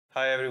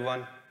Hi,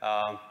 everyone.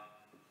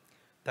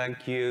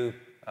 Thank you.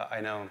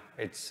 I know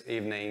it's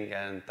evening,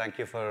 and thank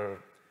you for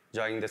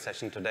joining the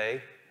session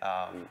today.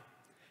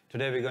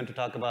 Today, we're going to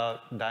talk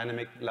about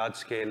dynamic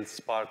large-scale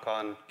Spark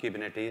on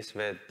Kubernetes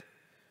with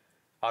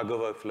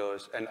Argo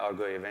workflows and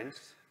Argo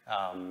events.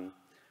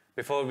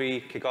 Before we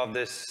kick off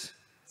this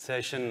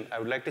session, I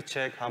would like to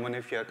check how many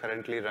of you are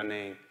currently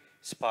running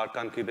Spark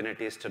on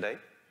Kubernetes today.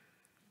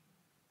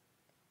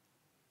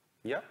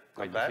 Yeah,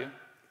 not bad.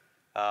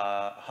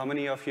 How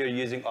many of you are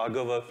using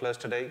Argo workflows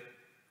today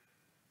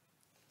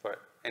for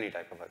any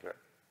type of workload?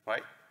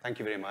 Right? Thank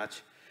you very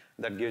much.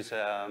 That gives,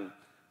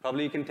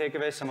 probably you can take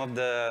away some of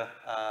the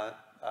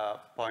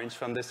points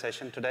from this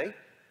session today.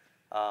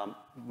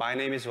 My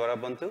name is Vara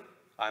Bonthu.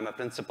 I'm a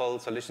principal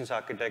solutions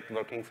architect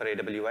working for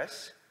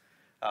AWS.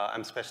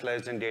 I'm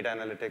specialized in data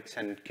analytics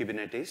and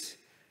Kubernetes.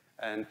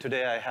 And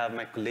today I have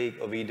my colleague,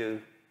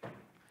 Ovidiu.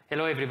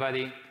 Hello,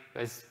 everybody.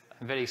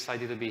 I'm very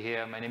excited to be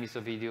here. My name is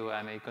Ovidiu.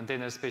 I'm a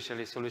container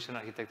specialist, solution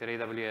architect at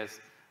AWS,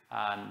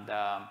 and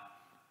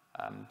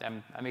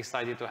I'm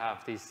excited to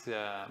have this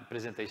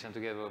presentation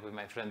together with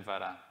my friend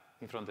Vara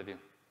in front of you.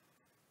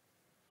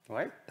 All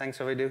right, thanks,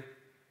 Ovidiu.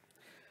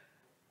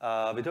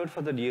 Without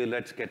further ado,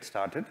 let's get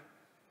started.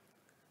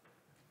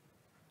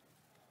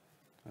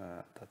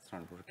 That's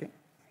not working.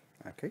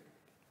 Okay,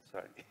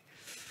 sorry.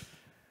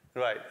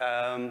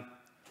 Right,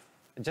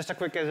 just a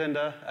quick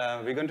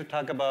agenda. We're going to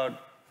talk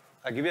about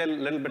I'll give you a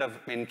little bit of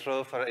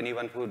intro for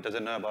anyone who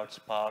doesn't know about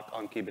Spark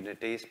on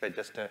Kubernetes, but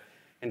just an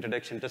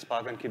introduction to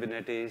Spark on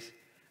Kubernetes.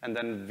 And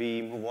then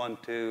we move on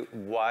to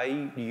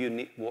why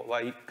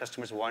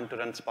customers want to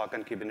run Spark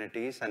on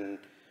Kubernetes,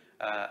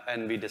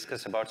 and we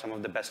discuss about some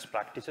of the best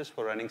practices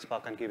for running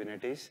Spark on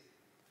Kubernetes.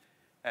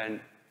 And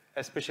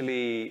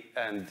especially,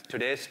 and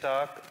today's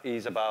talk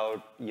is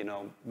about,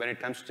 when it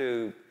comes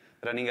to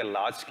running a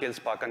large-scale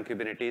Spark on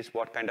Kubernetes,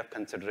 what kind of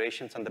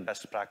considerations and the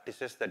best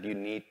practices that you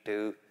need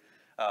to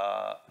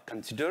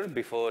consider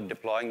before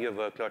deploying your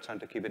workloads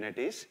onto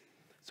Kubernetes.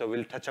 So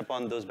we'll touch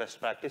upon those best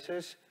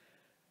practices.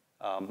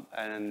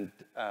 And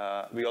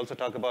we also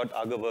talk about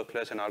Argo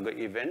workloads and Argo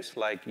events,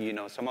 like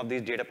some of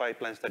these data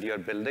pipelines that you're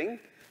building.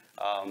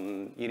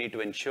 You need to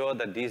ensure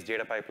that these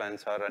data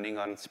pipelines are running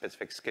on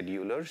specific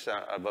schedulers,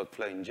 or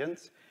workflow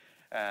engines.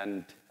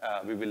 And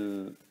we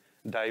will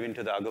dive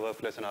into the Argo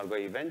workflows and Argo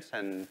events.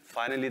 And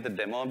finally, the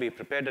demo. We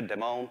prepared a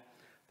demo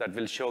that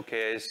will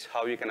showcase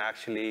how you can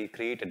actually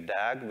create a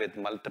DAG with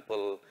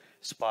multiple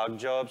Spark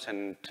jobs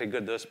and trigger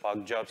those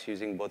Spark jobs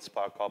using both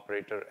Spark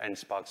operator and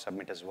Spark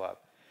submit as well.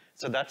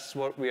 So that's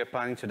what we are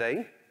planning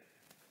today.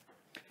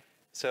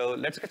 So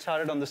let's get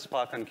started on the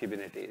Spark on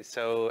Kubernetes.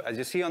 So as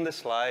you see on the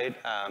slide,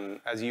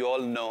 as you all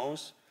know,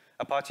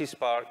 Apache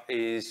Spark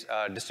is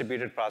a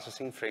distributed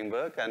processing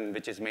framework, and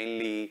which is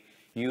mainly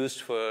used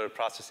for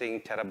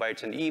processing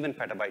terabytes and even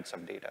petabytes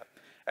of data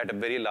at a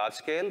very large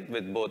scale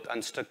with both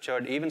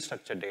unstructured, even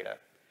structured data.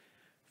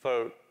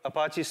 For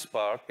Apache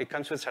Spark, it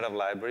comes with a set of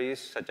libraries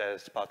such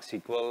as Spark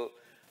SQL,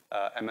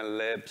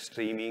 MLlib,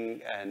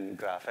 streaming, and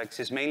GraphX.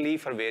 It's mainly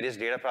for various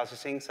data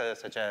processing,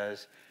 such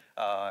as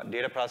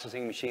data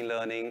processing, machine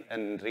learning,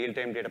 and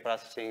real-time data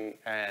processing,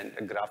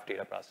 and graph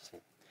data processing.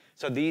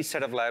 So these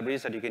set of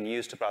libraries that you can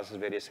use to process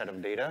various set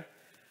of data.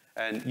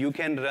 And you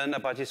can run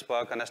Apache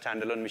Spark on a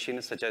standalone machine,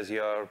 such as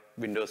your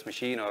Windows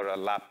machine or a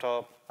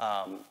laptop.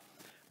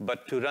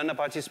 But to run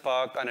Apache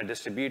Spark on a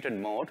distributed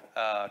mode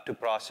to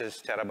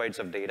process terabytes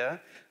of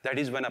data, that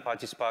is when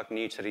Apache Spark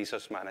needs a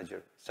resource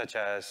manager, such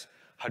as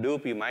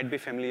Hadoop. You might be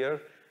familiar,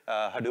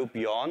 Hadoop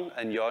Yarn,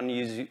 and Yarn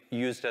is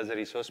used as a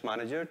resource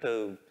manager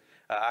to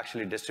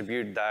actually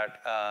distribute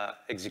that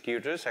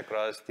executors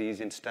across these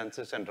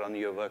instances and run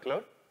your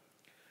workload.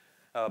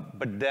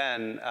 But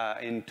then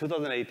in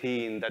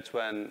 2018, that's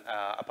when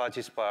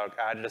Apache Spark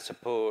added a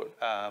support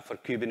for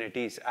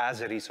Kubernetes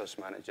as a resource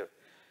manager.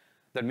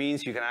 That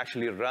means you can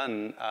actually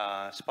run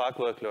Spark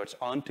workloads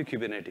onto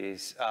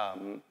Kubernetes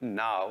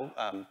now,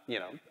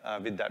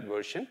 with that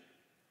version.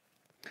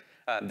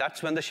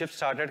 That's when the shift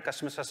started.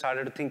 Customers have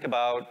started to think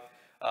about,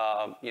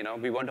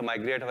 we want to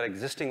migrate our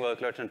existing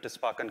workloads into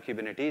Spark on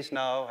Kubernetes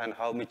now, and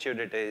how mature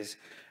it is,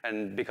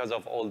 and because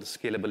of all the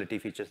scalability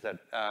features that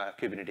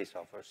Kubernetes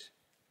offers.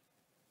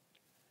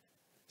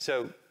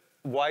 So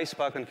why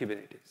Spark on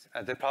Kubernetes?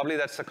 Probably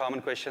that's a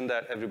common question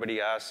that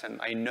everybody asks,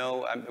 and I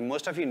know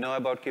most of you know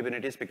about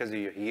Kubernetes because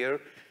you're here.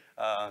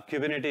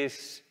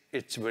 Kubernetes,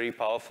 it's a very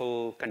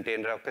powerful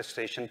container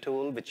orchestration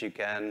tool, which you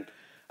can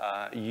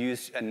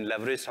use and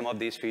leverage some of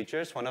these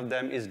features. One of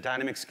them is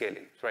dynamic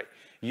scaling, right?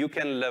 You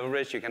can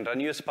run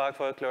your Spark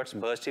workloads,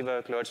 bursty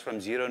workloads from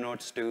 0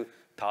 nodes to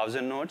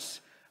 1,000 nodes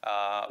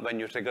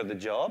when you trigger the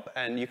job,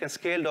 and you can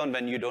scale down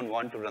when you don't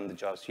want to run the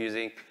jobs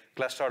using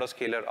Cluster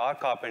Autoscaler or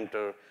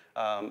Carpenter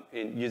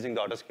using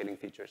the autoscaling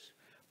features.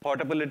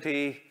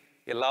 Portability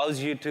allows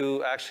you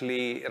to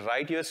actually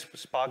write your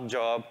Spark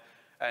job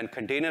and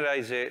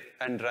containerize it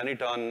and run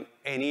it on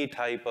any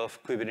type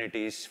of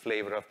Kubernetes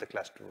flavor of the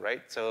cluster,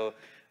 right? So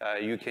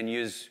you can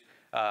use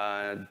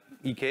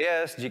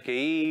EKS,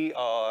 GKE,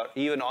 or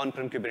even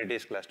on-prem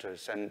Kubernetes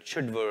clusters, and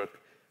should work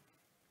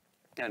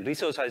And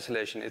resource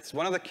isolation, it's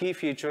one of the key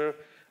features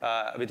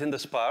within the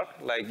Spark.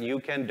 Like you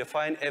can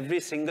define every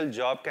single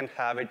job can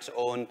have its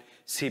own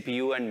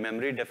CPU and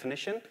memory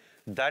definition.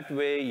 That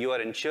way you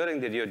are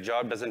ensuring that your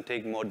job doesn't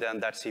take more than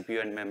that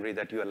CPU and memory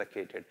that you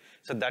allocated.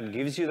 So that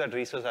gives you that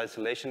resource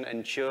isolation,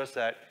 ensures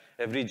that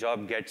every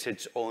job gets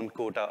its own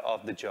quota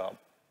of the job.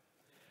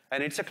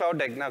 And it's a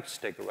cloud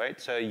agnostic, right?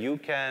 So you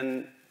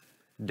can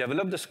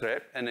develop the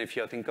script, and if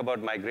you think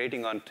about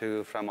migrating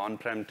from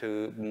on-prem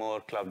to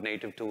more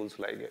cloud-native tools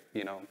like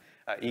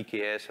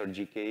EKS or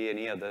GKE,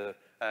 any other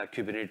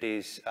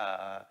Kubernetes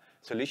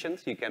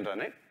solutions, you can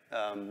run it.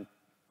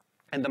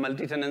 And the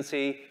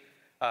multi-tenancy,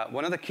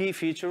 one of the key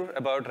features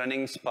about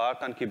running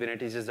Spark on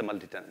Kubernetes is the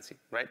multi-tenancy,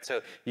 right?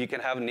 So you can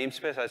have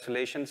namespace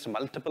isolations,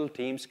 multiple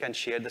teams can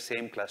share the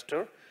same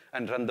cluster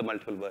and run the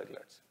multiple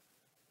workloads.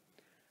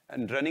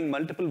 And running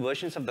multiple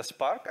versions of the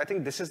Spark, I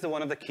think this is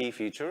one of the key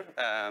features.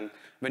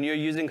 When you're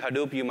using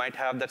Hadoop, you might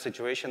have that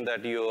situation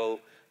that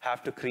you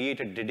have to create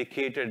a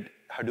dedicated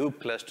Hadoop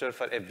cluster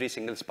for every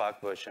single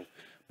Spark version.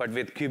 But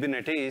with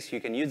Kubernetes,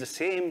 you can use the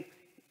same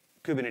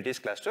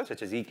Kubernetes cluster,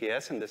 such as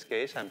EKS in this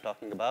case I'm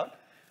talking about.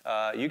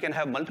 You can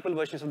have multiple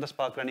versions of the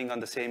Spark running on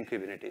the same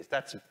Kubernetes.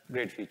 That's a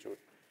great feature.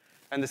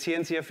 And the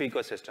CNCF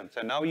ecosystem.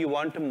 So now you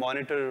want to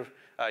monitor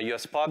your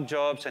Spark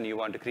jobs, and you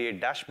want to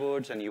create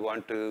dashboards, and you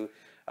want to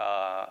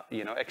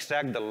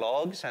extract the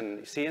logs,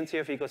 and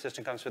CNCF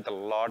ecosystem comes with a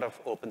lot of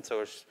open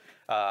source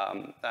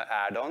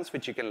add-ons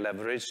which you can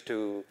leverage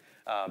to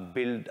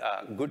build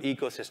a good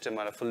ecosystem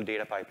or a full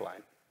data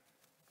pipeline.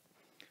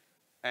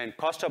 And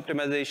cost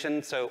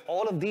optimization, so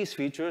all of these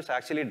features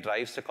actually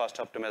drives the cost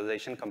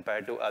optimization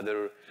compared to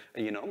other,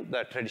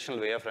 the traditional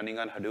way of running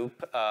on Hadoop,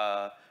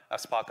 a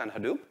Spark on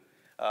Hadoop,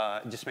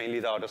 just mainly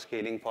the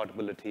auto-scaling,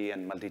 portability,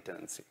 and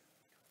multi-tenancy.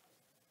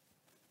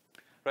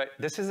 Right,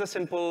 this is a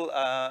simple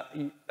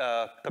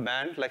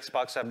command like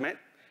Spark submit.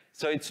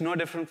 So it's no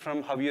different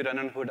from how you run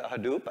on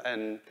Hadoop.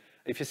 And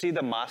if you see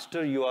the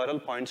master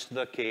URL points to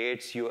the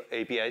K8's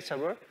API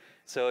server.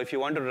 So if you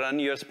want to run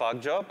your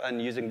Spark job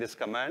and using this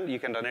command, you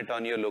can run it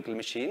on your local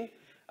machine.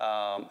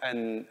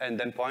 And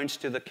then points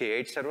to the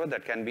K8 server.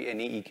 That can be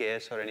any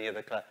EKS or any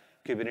other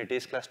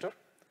Kubernetes cluster.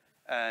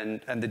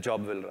 And the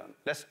job will run.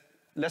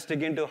 Let's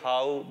dig into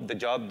how the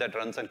job that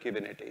runs on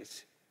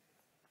Kubernetes.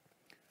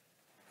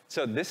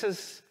 So this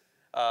is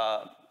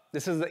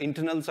the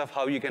internals of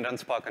how you can run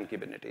Spark on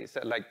Kubernetes,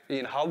 like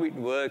how it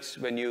works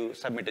when you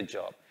submit a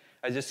job.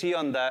 As you see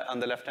on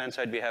the left-hand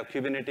side, we have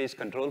Kubernetes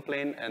control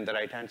plane, and the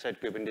right-hand side,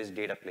 Kubernetes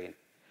data plane.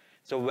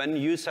 So when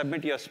you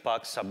submit your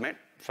Spark submit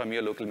from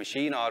your local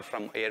machine or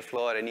from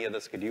Airflow or any other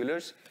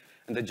schedulers,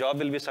 and the job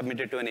will be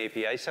submitted to an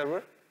API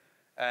server,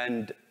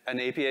 and an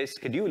API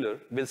scheduler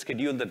will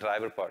schedule the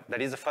driver pod.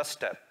 That is the first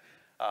step.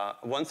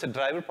 Once a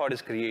driver pod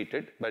is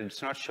created, but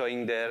it's not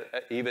showing there,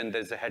 even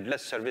there's a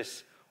headless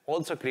service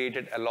also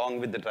created along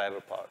with the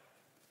driver pod.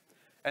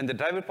 And the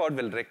driver pod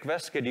will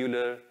request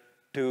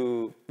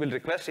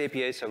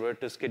API server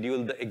to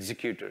schedule the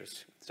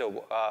executors.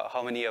 So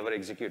how many of our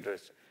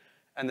executors?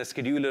 And the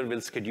scheduler will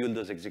schedule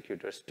those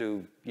executors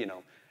to,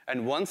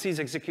 and once these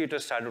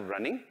executors started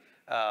running,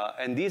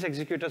 and these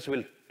executors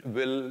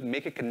will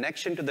make a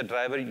connection to the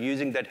driver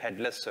using that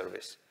headless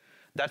service.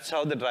 That's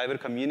how the driver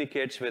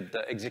communicates with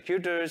the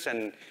executors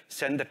and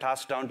send the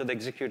task down to the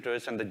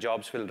executors, and the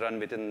jobs will run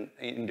within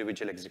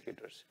individual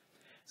executors.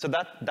 So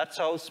that's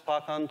how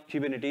Spark on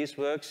Kubernetes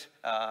works,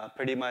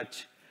 pretty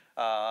much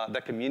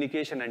the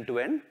communication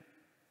end-to-end.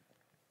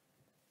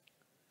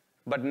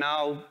 But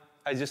now,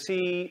 as you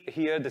see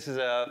here, this is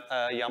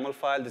a YAML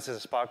file. This is a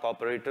Spark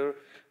operator.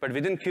 But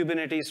within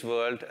Kubernetes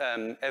world,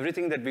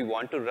 everything that we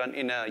want to run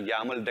in a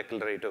YAML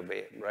declarative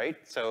way, right?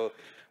 So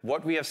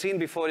what we have seen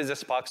before is a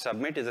Spark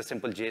submit is a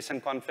simple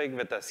JSON config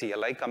with a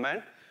CLI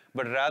command.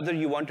 But rather,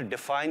 you want to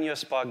define your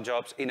Spark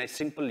jobs in a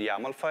simple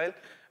YAML file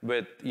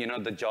with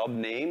the job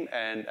name,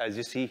 and as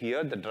you see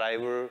here, the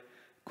driver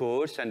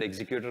codes and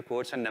executor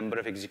codes and number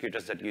of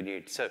executors that you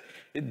need. So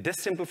this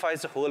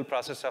simplifies the whole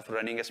process of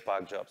running a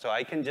Spark job. So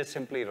I can just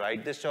simply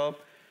write this job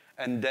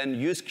and then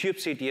use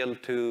kubectl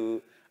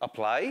to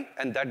apply,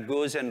 and that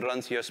goes and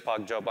runs your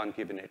Spark job on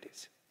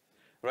Kubernetes,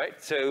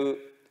 right? So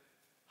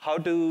how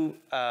to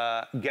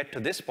get to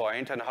this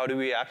point, and how do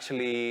we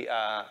actually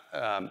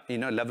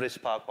leverage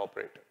Spark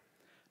operator?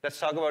 Let's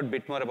talk a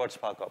bit more about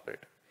Spark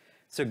operator.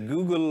 So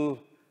Google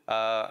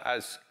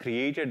has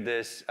created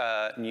this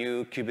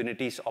new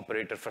Kubernetes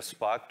operator for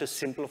Spark to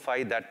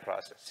simplify that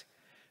process.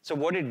 So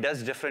what it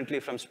does differently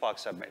from Spark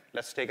submit,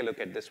 let's take a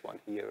look at this one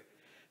here.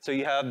 So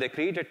they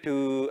created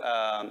two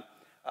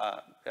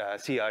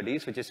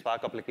CRDs, which is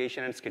Spark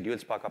application and scheduled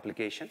Spark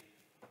application.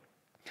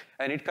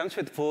 And it comes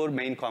with 4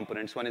 main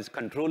components. One is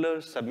controller,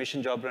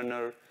 submission job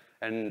runner,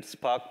 and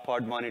Spark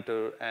pod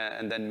monitor,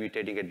 and then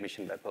mutating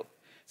admission webhook.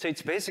 So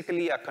it's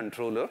basically a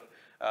controller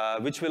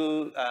which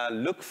will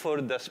look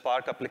for the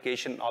Spark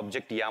application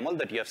object YAML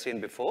that you have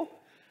seen before.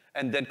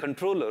 And then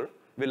controller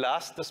will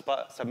ask the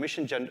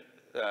submission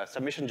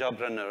job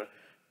runner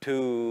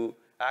to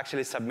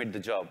actually submit the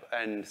job.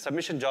 And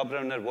submission job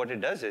runner, what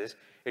it does is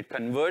it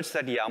converts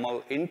that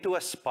YAML into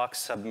a Spark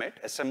submit,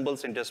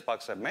 assembles into a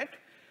Spark submit,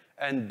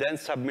 and then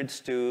submits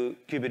to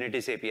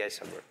Kubernetes API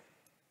server.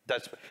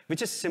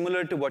 Which is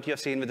similar to what you have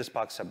seen with the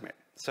Spark submit.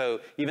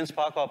 So even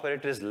Spark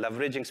operator is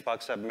leveraging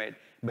Spark submit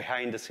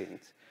behind the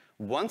scenes.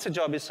 Once a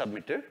job is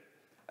submitted,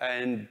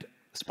 and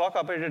Spark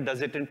operator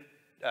does it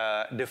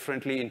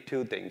differently in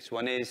two things.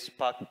 One is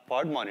Spark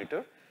pod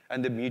monitor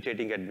and the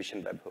mutating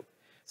admission webhook.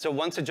 So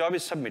once a job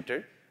is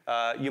submitted,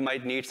 you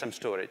might need some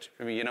storage,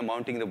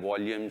 mounting the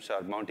volumes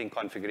or mounting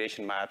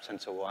configuration maps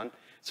and so on.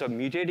 So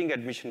mutating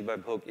admission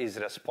webhook is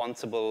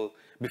responsible,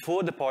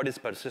 before the pod is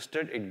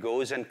persisted, it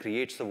goes and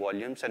creates the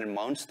volumes and it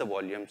mounts the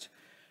volumes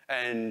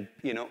and,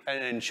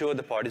 and ensure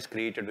the pod is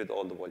created with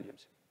all the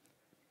volumes.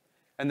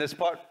 And the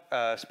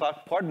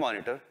Spark pod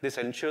monitor, this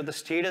ensures the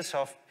status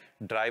of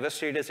driver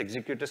status,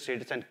 executor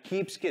status, and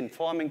keeps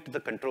informing to the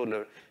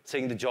controller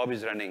saying the job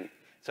is running.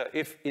 So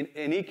if in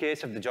any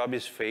case, if the job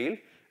is failed,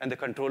 and the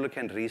controller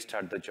can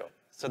restart the job.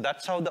 So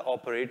that's how the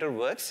operator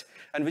works,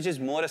 and which is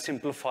more a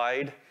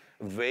simplified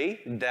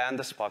way than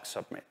the Spark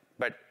submit.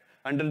 But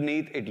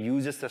underneath, it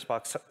uses the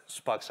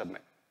Spark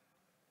submit.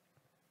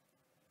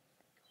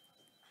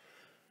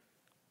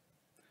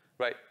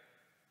 Right.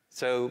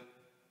 So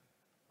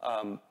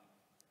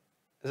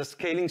the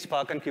scaling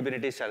Spark and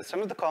Kubernetes challenge. Some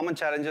of the common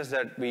challenges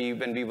that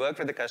when we work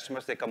with the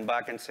customers, they come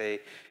back and say,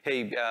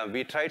 hey,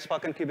 we tried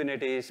Spark and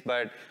Kubernetes,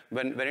 but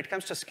when it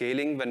comes to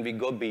scaling, when we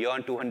go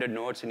beyond 200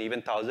 nodes and even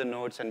 1,000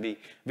 nodes, and we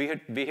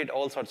hit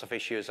all sorts of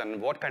issues,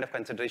 and what kind of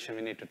consideration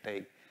we need to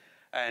take.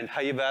 And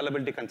high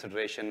availability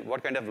consideration,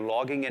 what kind of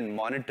logging and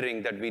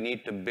monitoring that we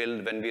need to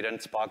build when we run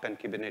Spark and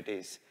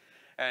Kubernetes,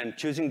 and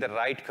choosing the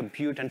right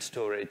compute and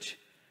storage,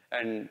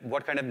 and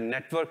what kind of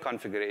network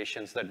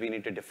configurations that we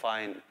need to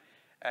define,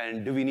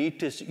 and do we need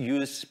to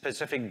use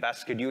specific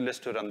batch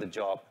schedulers to run the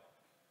job?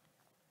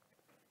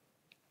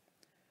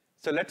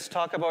 So let's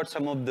talk about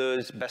some of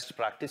those best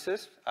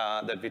practices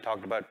that we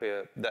talked about,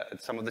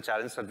 some of the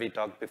challenges that we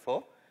talked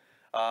before.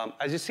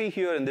 As you see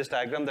here in this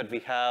diagram that we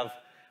have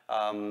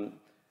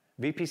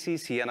VPC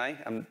CNI.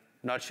 I'm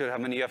not sure how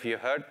many of you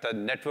heard the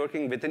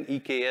networking within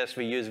EKS,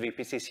 we use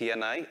VPC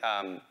CNI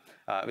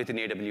within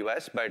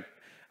AWS, but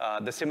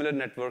the similar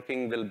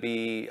networking will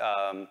be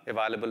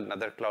available in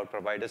other cloud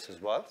providers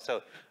as well.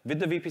 So with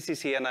the VPC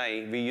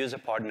CNI, we use a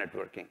pod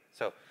networking.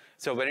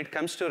 So when it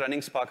comes to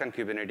running Spark on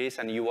Kubernetes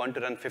and you want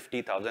to run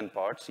 50,000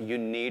 pods, you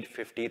need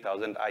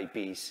 50,000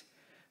 IPs.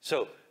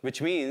 So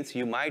which means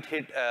you might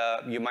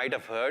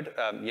have heard,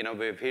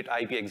 we've hit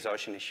IP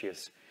exhaustion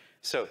issues.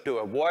 So to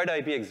avoid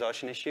IP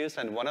exhaustion issues,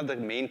 and one of the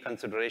main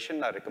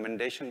consideration or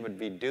recommendation what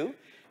we do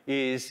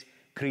is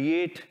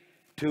create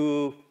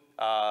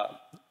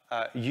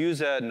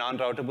use a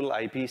non-routable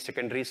IP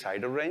secondary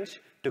CIDR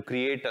range to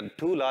create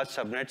two large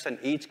subnets, and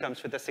each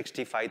comes with a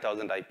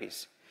 65,000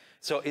 IPs.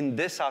 So in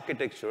this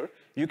architecture,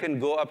 you can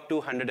go up to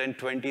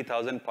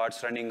 120,000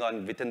 pods running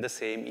on within the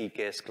same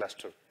EKS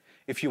cluster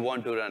if you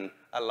want to run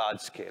a large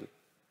scale.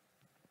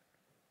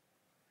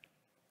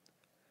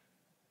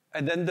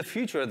 And then the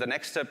future, the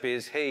next step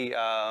is, hey,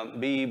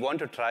 we want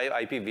to try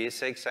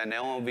IPv6, and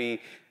now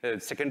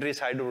secondary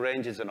CIDR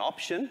range is an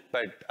option,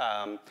 but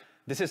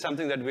this is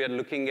something that we are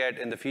looking at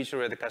in the future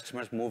where the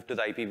customers move to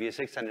the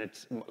IPv6, and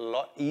it's a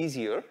lot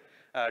easier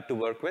to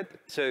work with.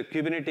 So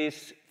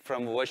Kubernetes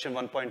from version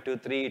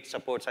 1.23, it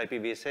supports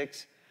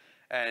IPv6,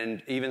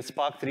 and even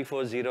Spark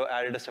 3.4.0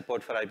 added a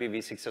support for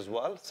IPv6 as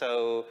well.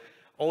 So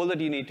all that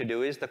you need to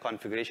do is the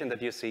configuration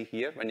that you see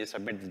here when you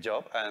submit the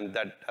job, and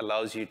that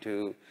allows you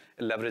to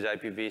leverage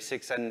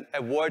IPv6 and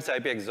avoids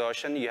IP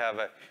exhaustion. You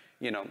have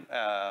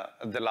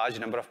the large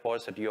number of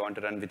pods that you want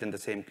to run within the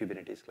same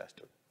Kubernetes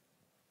cluster.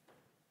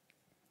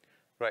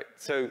 Right,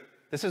 so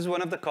this is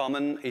one of the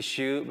common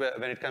issue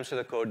when it comes to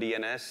the core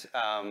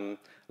DNS.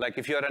 Like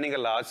if you're running a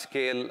large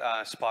scale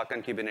Spark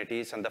on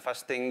Kubernetes, and the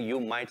first thing you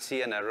might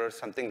see an error,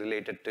 something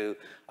related to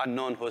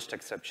unknown host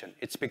exception.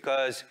 It's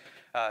because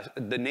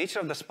the nature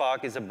of the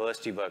Spark is a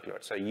bursty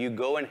workload. So you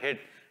go and hit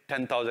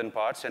 10,000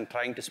 pods and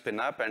trying to spin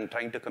up and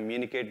trying to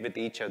communicate with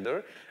each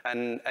other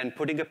and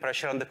putting a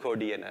pressure on the core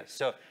DNS.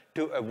 So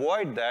to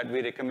avoid that,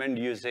 we recommend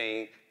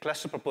using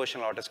cluster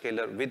proportional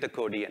autoscaler with the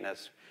core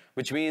DNS,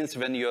 which means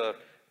when your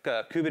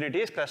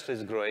Kubernetes cluster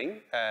is growing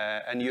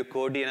and your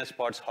core DNS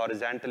pods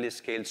horizontally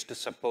scales to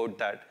support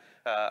that,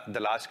 the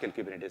large scale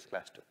Kubernetes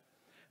cluster.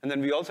 And then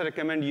we also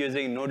recommend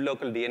using node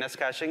local DNS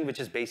caching,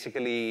 which is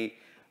basically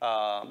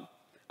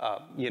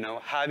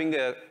having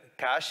a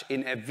cache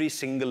in every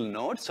single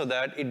node so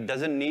that it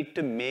doesn't need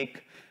to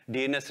make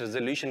DNS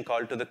resolution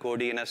call to the core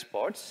DNS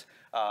pods.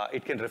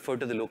 It can refer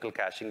to the local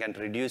caching and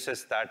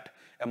reduces that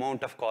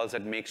amount of calls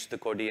that makes the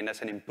core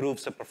DNS and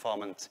improves the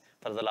performance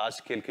for the large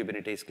scale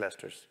Kubernetes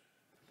clusters.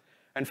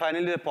 And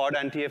finally, the pod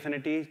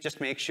anti-affinity,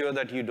 just make sure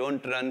that you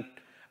don't run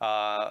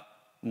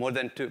more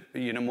than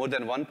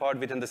one pod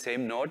within the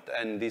same node,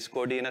 and these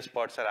core DNS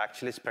pods are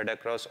actually spread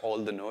across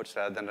all the nodes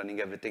rather than running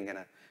everything in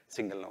a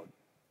single node.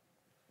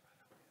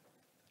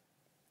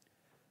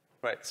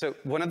 Right. So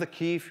one of the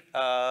key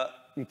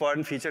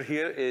important feature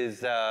here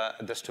is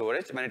the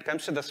storage. When it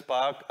comes to the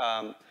Spark,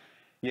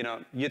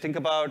 you think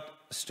about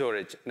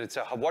storage. And it's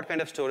what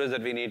kind of storage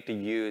that we need to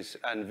use.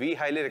 And we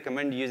highly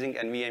recommend using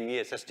NVMe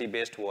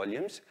SSD-based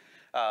volumes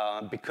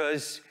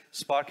because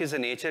Spark is a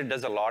nature, it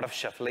does a lot of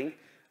shuffling.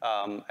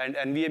 And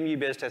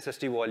NVMe-based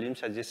SSD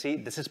volumes, as you see,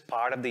 this is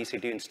part of the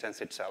EC2 instance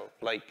itself.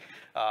 Like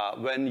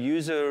when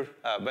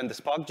the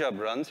Spark job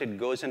runs, it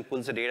goes and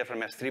pulls the data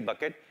from S3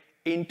 bucket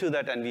into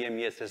that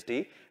NVMe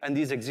SSD, and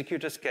these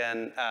executors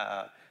can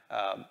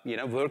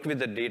work with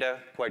the data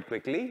quite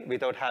quickly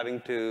without having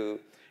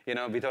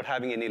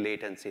any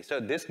latency.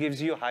 So this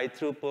gives you high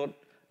throughput,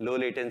 low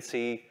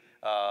latency,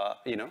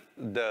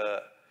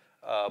 the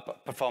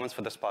performance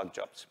for the Spark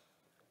jobs.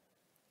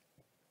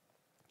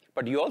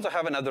 But you also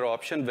have another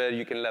option where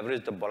you can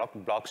leverage the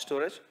block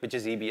storage, which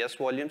is EBS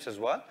volumes as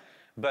well.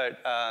 But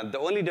the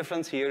only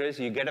difference here is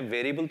you get a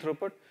variable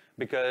throughput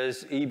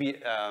because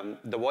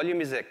the volume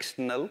is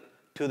external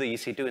to the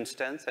EC2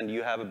 instance, and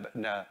you have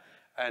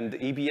and the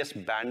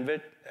EBS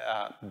bandwidth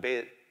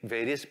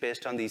varies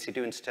based on the EC2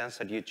 instance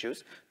that you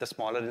choose, the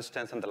smaller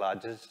instance and the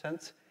larger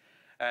instance.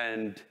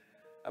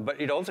 But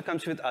it also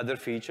comes with other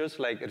features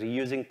like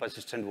reusing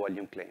persistent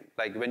volume claim.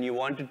 Like when you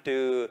wanted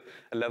to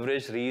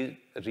leverage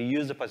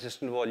reuse the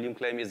persistent volume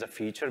claim is a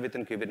feature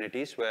within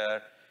Kubernetes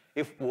where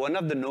if one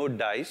of the node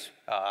dies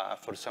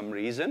for some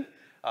reason,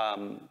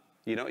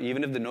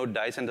 even if the node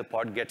dies and the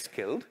pod gets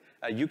killed,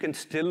 you can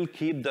still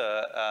keep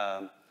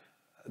the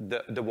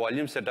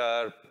volumes that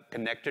are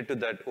connected to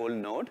that old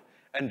node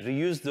and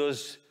reuse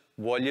those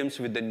volumes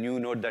with the new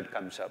node that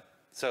comes up.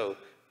 So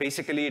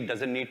basically, it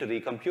doesn't need to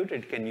recompute.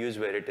 It can use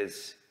where it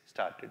is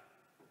started.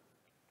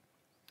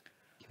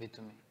 Give it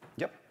to me.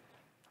 Yep.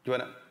 You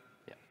want to?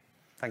 Yeah.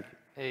 Thank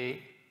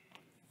you.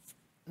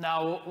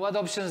 Now, what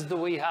options do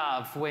we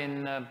have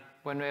when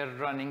we're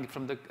running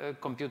from the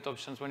compute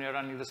options, when you're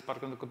running the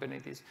Spark on the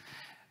Kubernetes?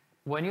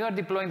 When you are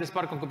deploying the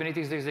Spark on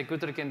Kubernetes, the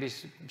executor can be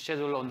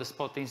scheduled on the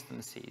spot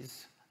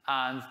instances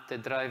and the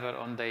driver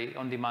on the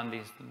on-demand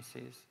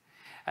instances.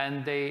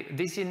 And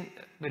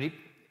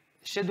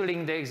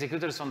scheduling the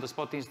executors on the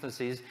spot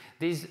instances,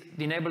 this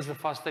enables the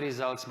faster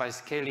results by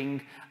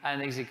scaling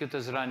and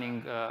executors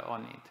running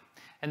on it.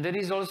 And there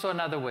is also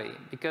another way,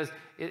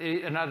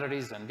 another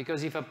reason,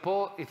 because if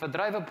a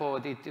driver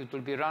pod, it will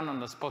be run on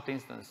the spot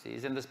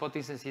instances, and the spot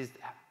instances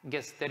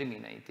gets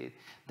terminated,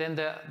 then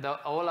the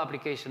whole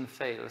application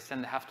fails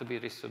and have to be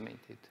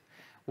resubmitted.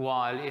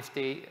 While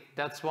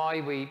that's why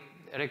we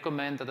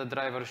recommend that the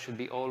driver should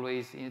be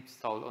always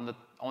installed on the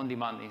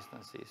on-demand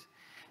instances.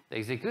 The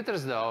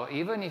executors, though,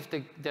 even if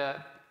the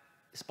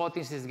spot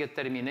instances get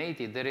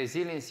terminated, the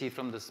resiliency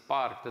from the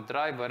Spark, the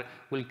driver,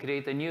 will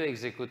create a new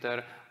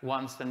executor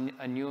once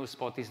a new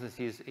spot instance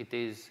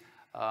is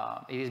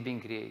being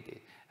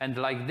created. And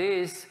like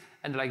this,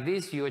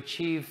 you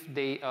achieve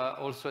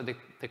also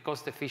the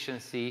cost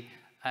efficiency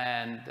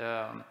and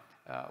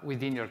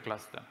within your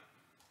cluster.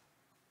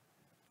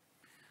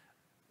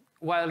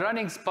 While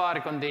running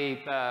Spark on the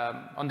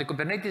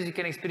Kubernetes, you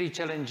can experience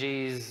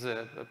challenges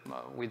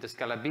with the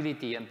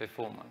scalability and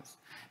performance.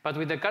 But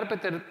with the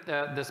Carpenter,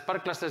 the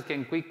Spark clusters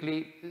can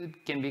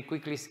be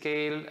quickly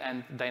scaled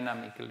and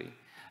dynamically.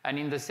 And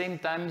in the same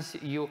times,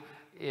 the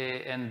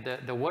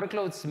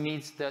workloads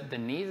meets the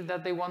needs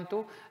that they want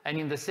to, and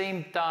in the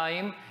same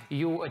time,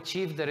 you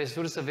achieve the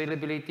resource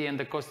availability and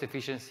the cost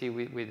efficiency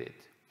with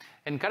it.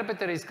 And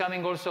Carpenter is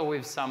coming also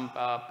with some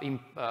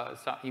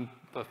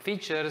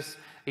features,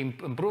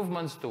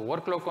 improvements to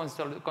workload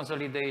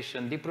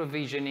consolidation,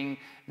 deprovisioning,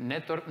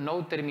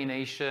 node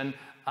termination,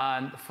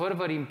 and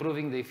further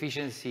improving the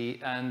efficiency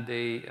and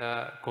the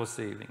cost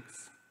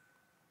savings.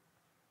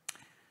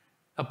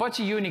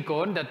 Apache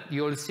Unicorn that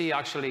you'll see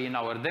actually in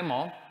our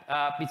demo,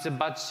 it's a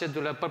batch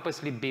scheduler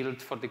purposely built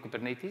for the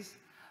Kubernetes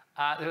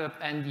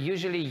and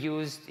usually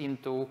used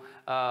into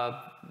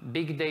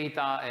big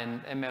data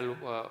and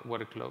ML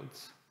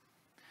workloads.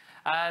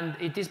 And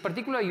it is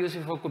particularly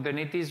useful for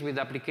Kubernetes with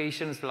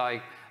applications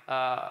like,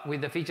 with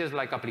the features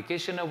like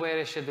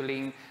application-aware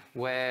scheduling,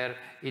 where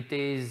it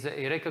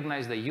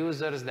recognizes the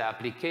users, the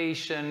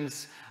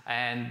applications,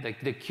 and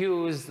the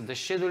queues, the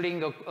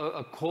scheduling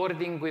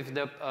according with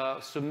the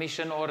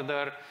submission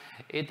order.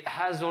 It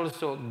has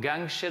also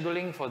gang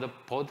scheduling for the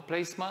pod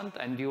placement,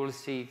 and you will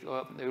see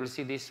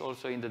this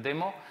also in the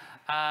demo,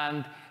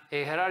 and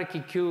a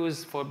hierarchy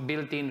queues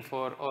built-in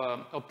for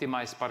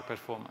optimized Spark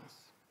performance.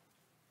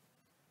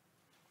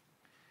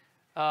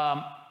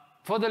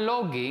 For the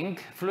logging,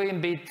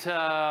 Fluentbit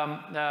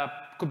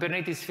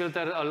Kubernetes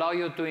filter allow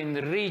you to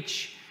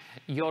enrich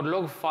your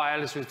log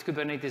files with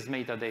Kubernetes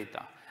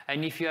metadata.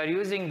 And if you are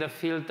using the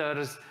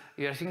filters,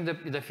 you are using the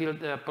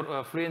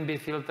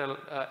Fluentbit filter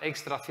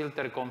extra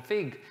filter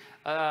config,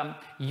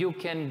 you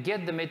can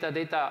get the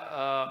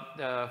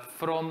metadata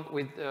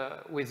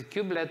with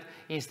kubelet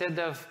instead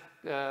of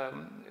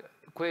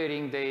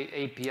querying the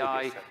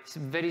API. It's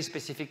very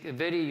specific,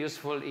 very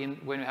useful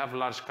when you have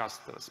large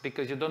clusters,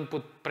 because you don't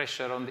put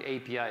pressure on the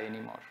API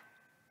anymore.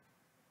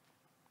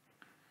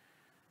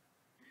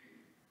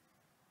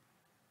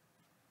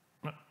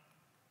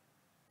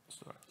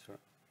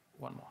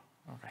 one more.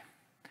 Okay.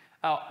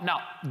 Now,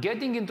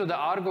 getting into the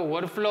Argo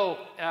workflow,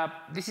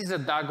 this is a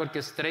DAG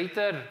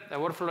orchestrator. The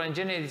workflow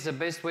engine is the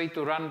best way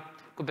to run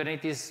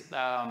Kubernetes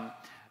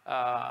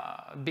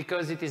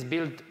because it is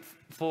built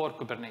for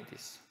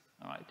Kubernetes.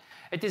 All right.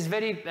 It is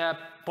very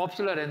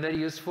popular and very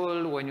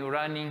useful when you're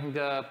running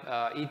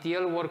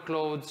ETL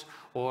workloads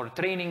or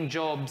training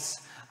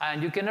jobs,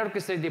 and you can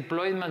orchestrate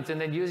deployments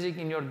and then use it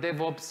in your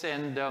DevOps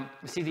and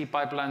CD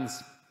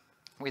pipelines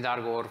with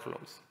Argo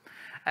workflows.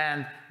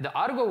 And the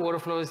Argo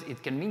workflows,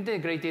 it can be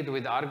integrated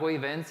with Argo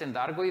events, and the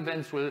Argo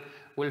events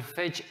will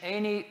fetch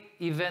any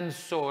event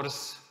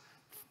source,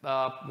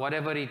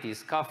 whatever it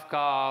is,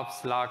 Kafka,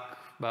 Slack,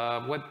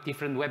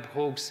 different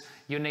webhooks,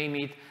 you name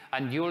it.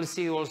 And you'll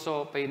see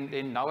also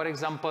in our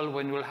example,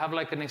 when you'll have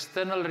like an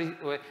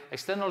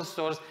external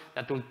source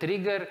that will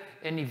trigger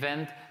an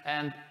event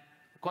and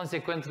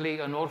consequently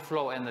an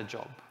workflow and a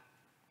job.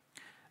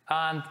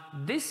 And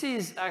this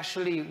is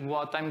actually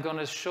what I'm going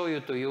to show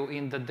you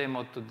in the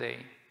demo today.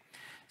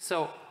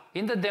 So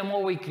in the demo,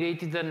 we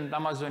created an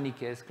Amazon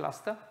EKS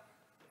cluster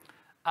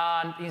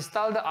and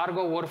installed the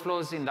Argo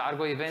workflows in the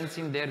Argo events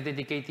in their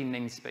dedicated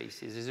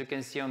namespaces, as you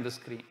can see on the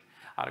screen.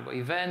 Argo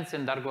events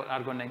and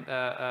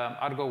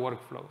Argo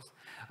workflows.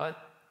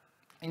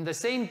 In the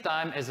same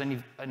time as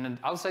an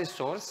outside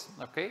source,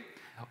 okay,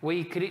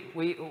 we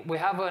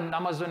have an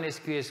Amazon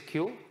SQS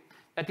queue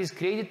that is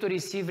created to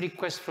receive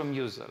requests from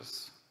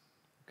users.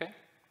 Okay,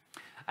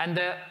 and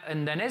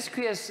an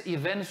SQS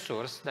event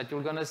source that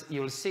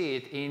you'll see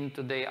it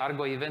into the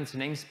Argo events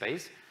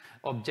namespace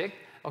object.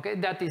 Okay,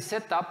 that is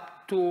set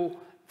up to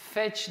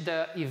fetch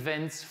the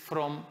events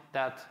from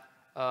that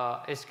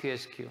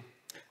SQS queue.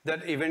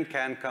 That event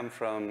can come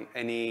from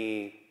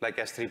any like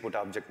S3 put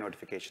object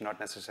notification, not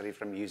necessarily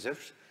from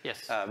users.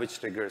 Yes. Which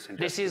triggers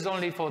into This is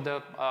only for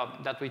the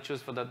that we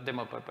choose for the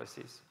demo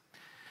purposes.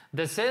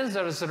 The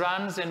sensors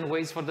runs and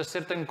waits for the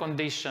certain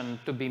condition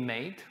to be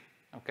made.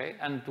 Okay,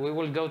 and we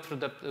will go through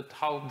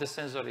how the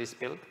sensor is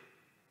built.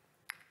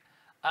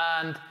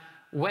 And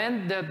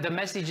when the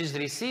message is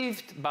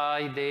received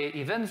by the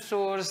event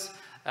source,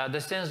 the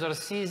sensor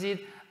sees it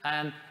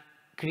and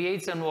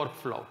creates a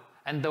workflow.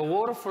 And the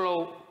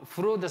workflow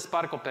through the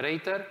Spark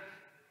operator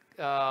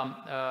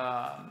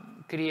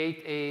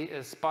create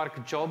a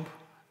Spark job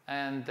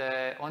and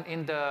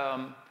in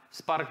the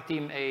Spark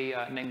team a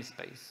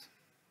namespace.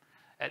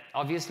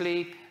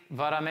 Obviously,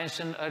 Vara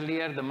mentioned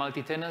earlier the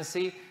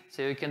multi-tenancy,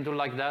 so you can do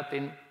like that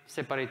in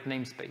separate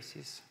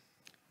namespaces.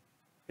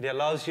 It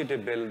allows you to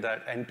build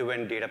that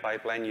end-to-end data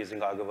pipeline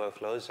using Argo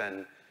workflows,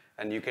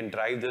 and you can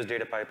drive those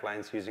data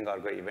pipelines using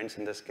Argo events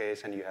in this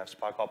case, and you have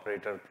Spark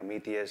operator,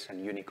 Prometheus,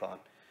 and Unicorn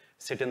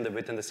sit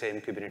within the same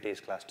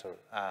Kubernetes cluster.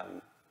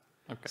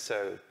 Okay.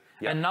 So,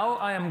 yeah. And now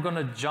I am going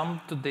to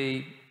jump to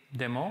the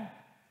demo.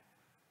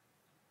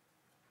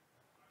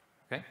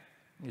 Okay,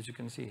 as you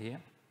can see here.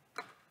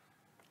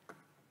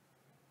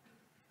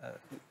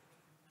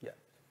 Yeah.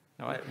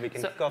 All right. We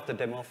can kick off the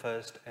demo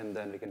first, and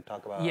then we can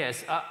talk about.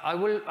 Yes, I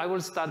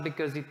will start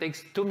because it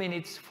takes 2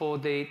 minutes for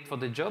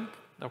the job.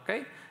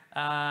 Okay,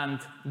 and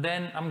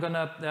then I'm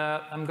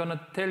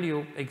gonna tell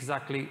you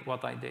exactly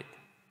what I did.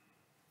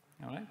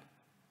 All right.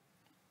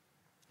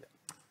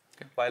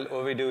 While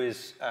Ovidiu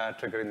is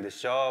triggering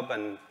this job,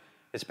 and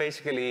it's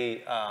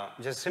basically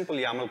just simple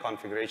YAML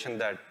configuration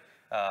that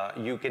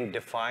you can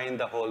define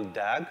the whole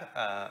DAG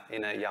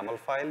in a YAML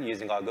file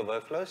using Argo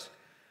workflows,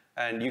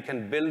 and you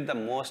can build the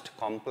most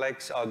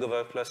complex Argo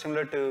workflow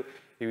similar to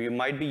you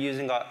might be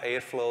using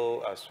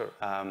Airflow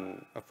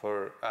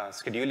for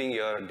scheduling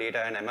your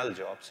data and ML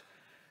jobs,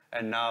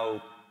 and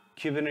now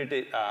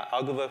Kubernetes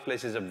Argo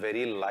workflows is a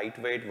very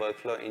lightweight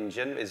workflow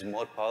engine, is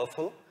more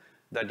powerful,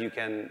 that you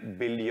can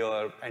build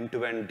your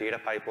end-to-end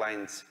data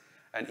pipelines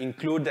and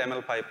include the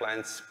ML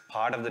pipelines,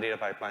 part of the data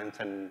pipelines,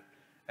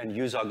 and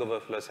use Argo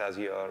workflows as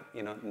your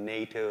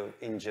native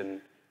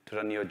engine to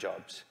run your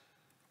jobs.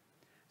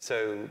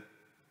 So,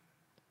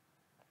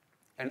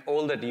 and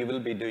all that you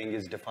will be doing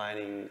is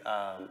defining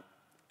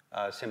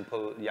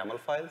simple YAML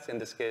files. In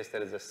this case,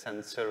 there is a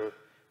sensor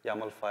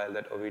YAML file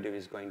that Ovidiu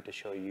is going to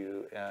show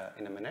you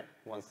in a minute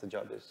once the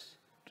job is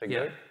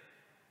triggered.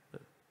 Yeah.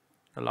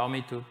 Allow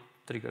me to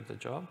trigger the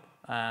job,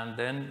 and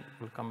then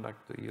we'll come back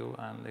to you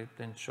and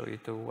then show you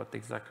to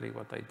exactly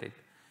what I did.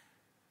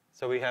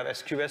 So we have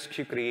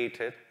SQS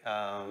created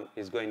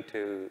is going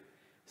to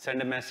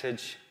send a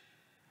message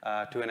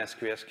to an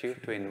SQS queue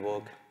to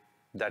invoke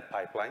that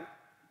pipeline.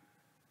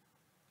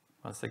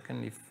 1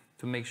 second,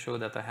 to make sure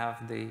that I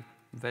have the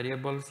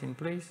variables in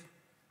place,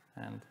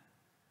 and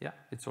yeah,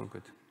 it's all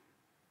good.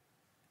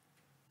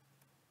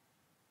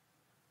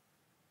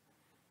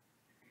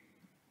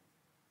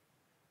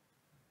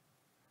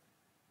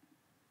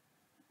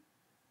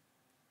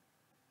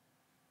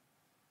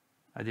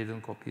 I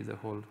didn't copy the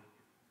whole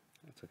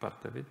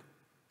part of it.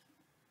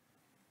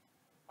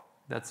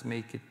 Let's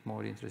make it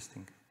more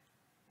interesting.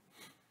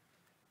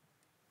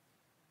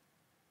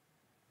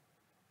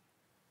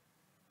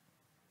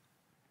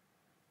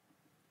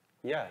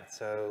 Yeah,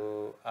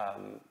 so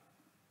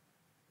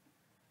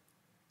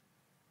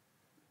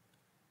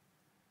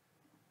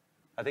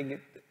I think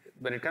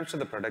when it comes to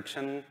the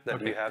production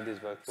that you have these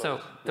workflows. So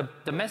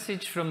the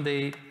message from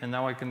the, and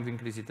now I can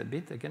increase it a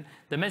bit again.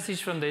 The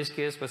message from the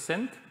SQS was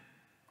sent.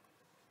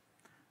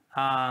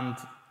 And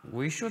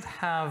we should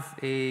have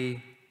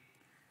a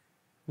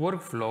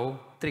workflow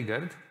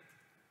triggered.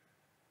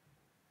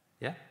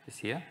 Yeah, it's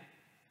here.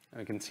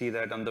 We can see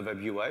that on the web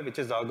UI, which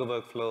is Argo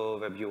workflow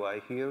web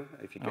UI here.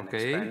 If you can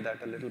expand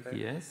that a little bit.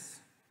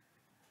 Yes.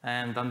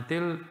 And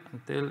until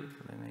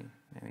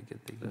let me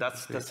get the.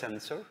 That's the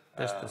sensor.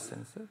 That's the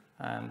sensor.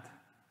 And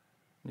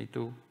need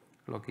to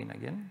log in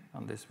again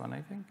on this one,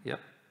 I think. Yep.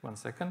 1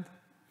 second.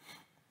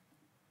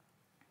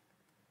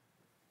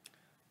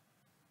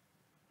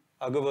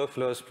 Argo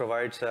Workflows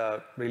provides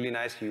a really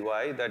nice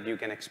UI that you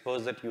can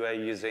expose that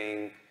UI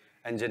using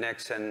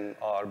Nginx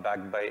or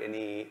backed by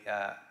any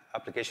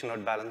application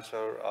load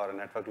balancer or a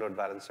network load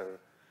balancer,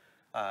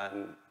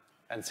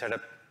 and set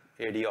up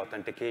AD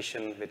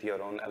authentication with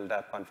your own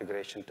LDAP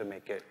configuration to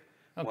make it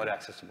more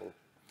accessible.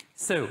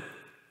 So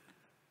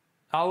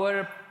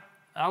our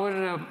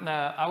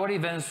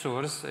event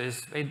source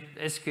is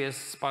SQS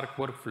Spark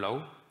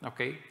workflow,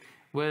 okay,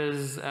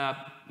 was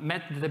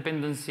met the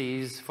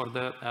dependencies for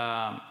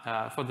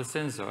the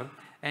sensor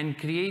and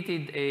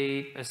created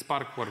a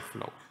Spark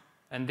workflow.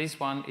 And this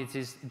one, it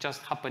is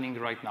just happening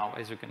right now,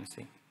 as you can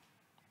see.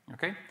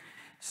 Okay,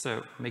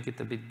 so make it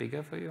a bit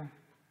bigger for you.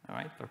 All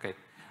right, okay.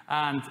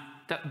 And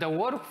the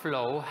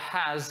workflow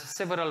has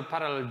several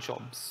parallel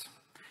jobs.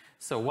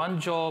 So one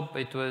job,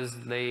 it was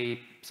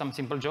some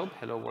simple job,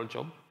 hello world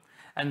job.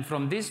 And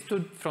from this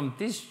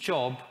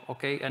job,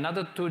 okay,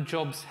 another 2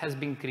 jobs has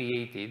been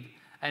created.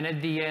 And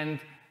at the end,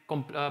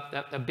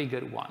 a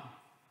bigger one.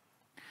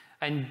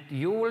 And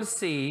you will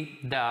see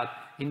that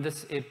in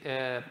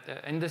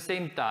the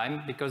same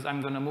time, because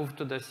I'm going to move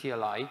to the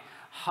CLI,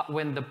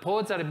 when the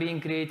pods are being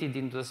created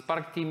into the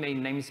Spark team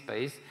main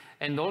namespace,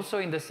 and also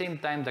in the same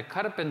time, the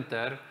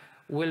carpenter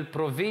will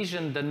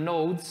provision the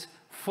nodes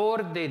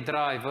for the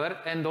driver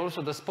and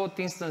also the spot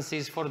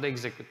instances for the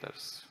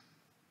executors.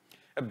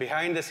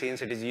 Behind the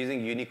scenes, it is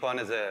using Unicorn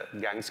as a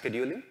gang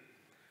scheduling.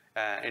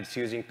 It's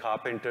using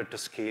Carpenter to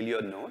scale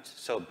your nodes.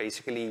 So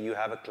basically, you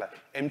have an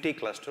empty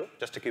cluster,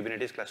 just a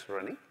Kubernetes cluster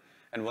running.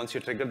 And once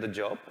you trigger the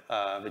job,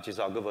 which is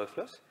Argo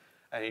Workflows,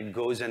 and it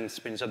goes and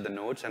spins up the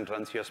nodes and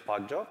runs your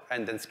Spark job,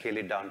 and then scale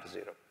it down to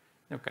 0.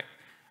 Okay.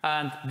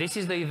 And this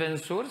is the event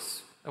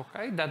source,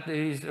 okay, that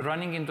is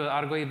running into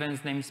Argo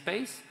events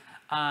namespace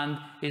and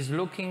is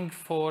looking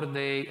for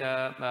the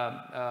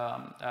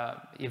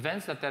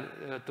events that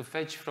are to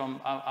fetch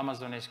from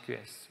Amazon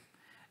SQS.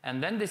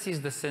 And then this is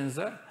the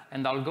sensor,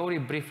 and I'll go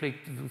briefly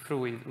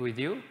through with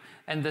you.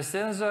 And the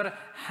sensor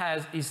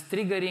is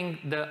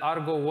triggering the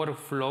Argo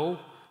workflow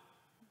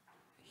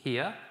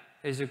here,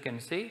 as you can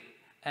see.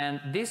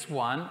 And this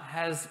one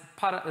has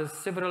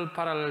several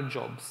parallel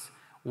jobs.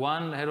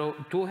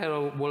 2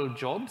 Hello World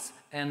jobs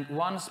and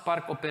 1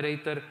 Spark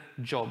operator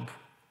job,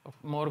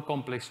 more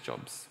complex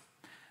jobs.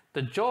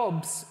 The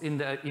jobs in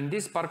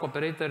this Spark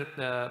operator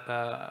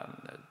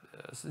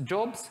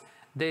jobs,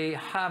 they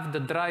have the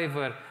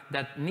driver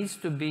that needs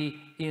to be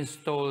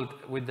installed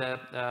with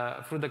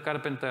through the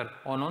carpenter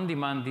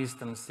on-demand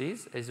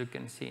instances, as you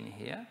can see in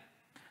here.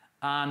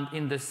 And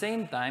in the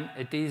same time,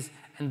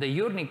 and the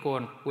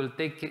Unicorn will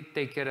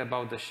take care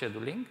about the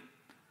scheduling.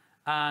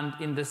 And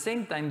in the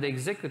same time, the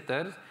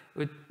executors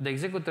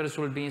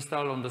will be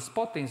installed on the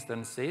spot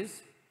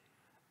instances.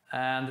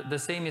 And the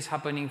same is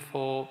happening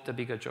for the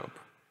bigger job.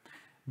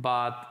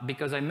 But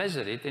because I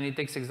measured it, and it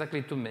takes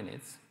exactly 2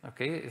 minutes,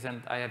 okay?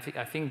 And I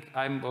think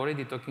I'm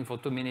already talking for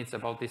 2 minutes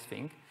about this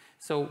thing.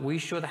 So we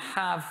should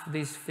have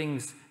these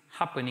things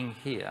happening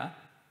here.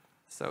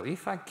 So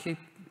if I click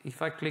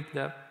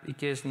the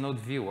EKS node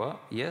viewer,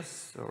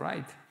 yes, all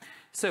right.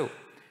 So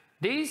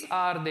these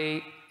are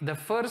the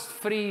first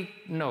 3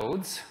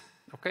 nodes,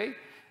 okay?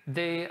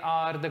 They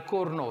are the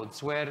core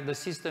nodes where the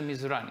system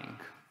is running.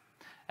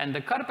 And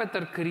the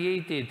carpenter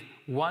created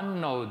 1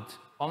 node,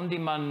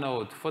 on-demand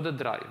node for the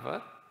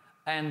driver,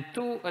 and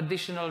 2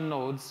 additional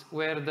nodes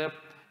where the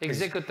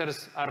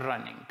executors are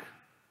running.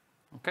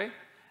 Okay?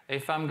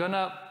 If I'm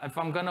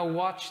gonna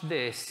watch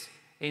this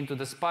into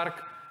the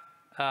Spark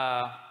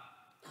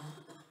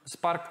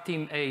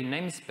team A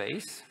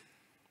namespace,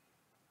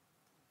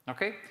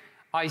 okay,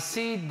 I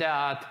see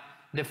that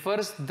the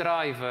first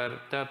driver,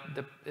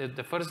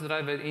 the first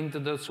driver into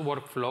this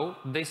workflow,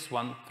 this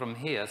one from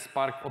here,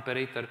 Spark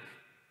operator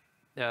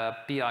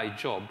PI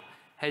job,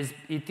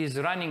 it is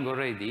running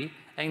already,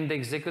 and the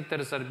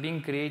executors are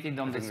being created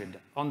on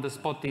the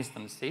spot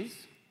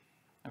instances,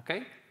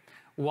 okay?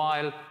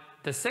 While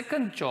the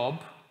second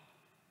job,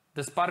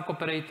 the Spark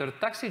operator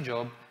taxi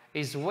job,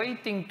 is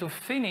waiting to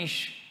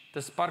finish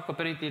the Spark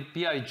operator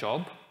PI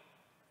job,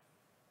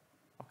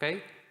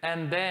 okay?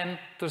 And then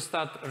to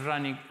start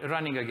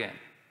running again.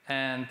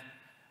 And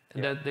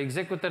the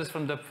executors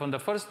from the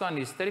first one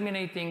is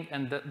terminating,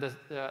 and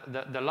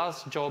the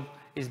last job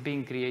is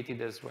being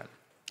created as well.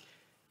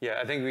 Yeah,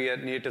 I think we are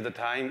near to the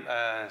time.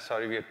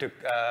 Sorry, we took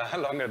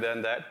longer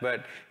than that.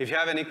 But if you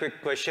have any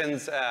quick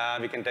questions,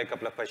 we can take a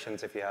couple of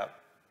questions if you have.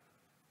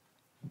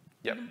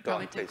 Yep, go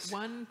Probably on, take please.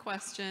 one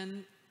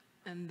question,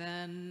 and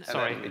then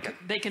Sorry.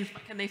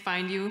 can they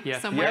find you Yeah.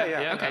 somewhere?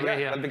 Yeah, Okay.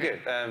 yeah. That'll be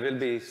good. We'll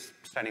be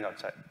standing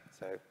outside.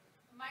 So.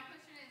 My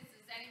question is,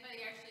 does anybody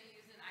actually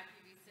use an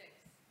IPv6?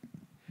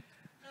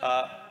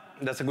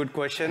 That's a good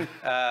question.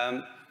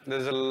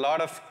 There's a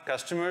lot of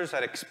customers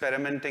are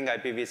experimenting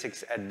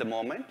IPv6 at the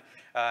moment.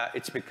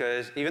 It's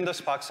because even though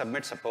Spark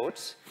Submit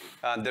supports,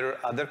 there are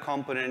other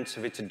components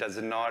which does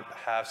not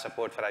have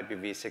support for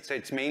IPv6. So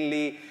it's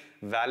mainly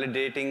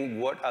validating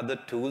what other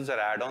tools or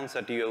add-ons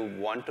that you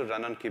want to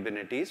run on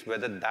Kubernetes,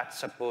 whether that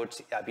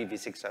supports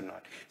IPv6 or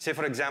not. Say,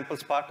 for example,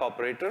 Spark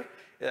Operator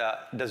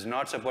does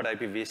not support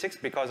IPv6.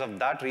 Because of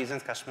that reason,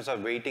 customers are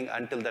waiting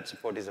until that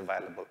support is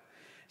available.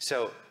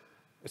 So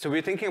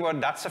we're thinking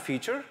about that's a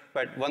feature,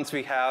 but once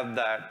we have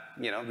that,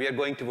 we are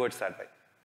going towards that way.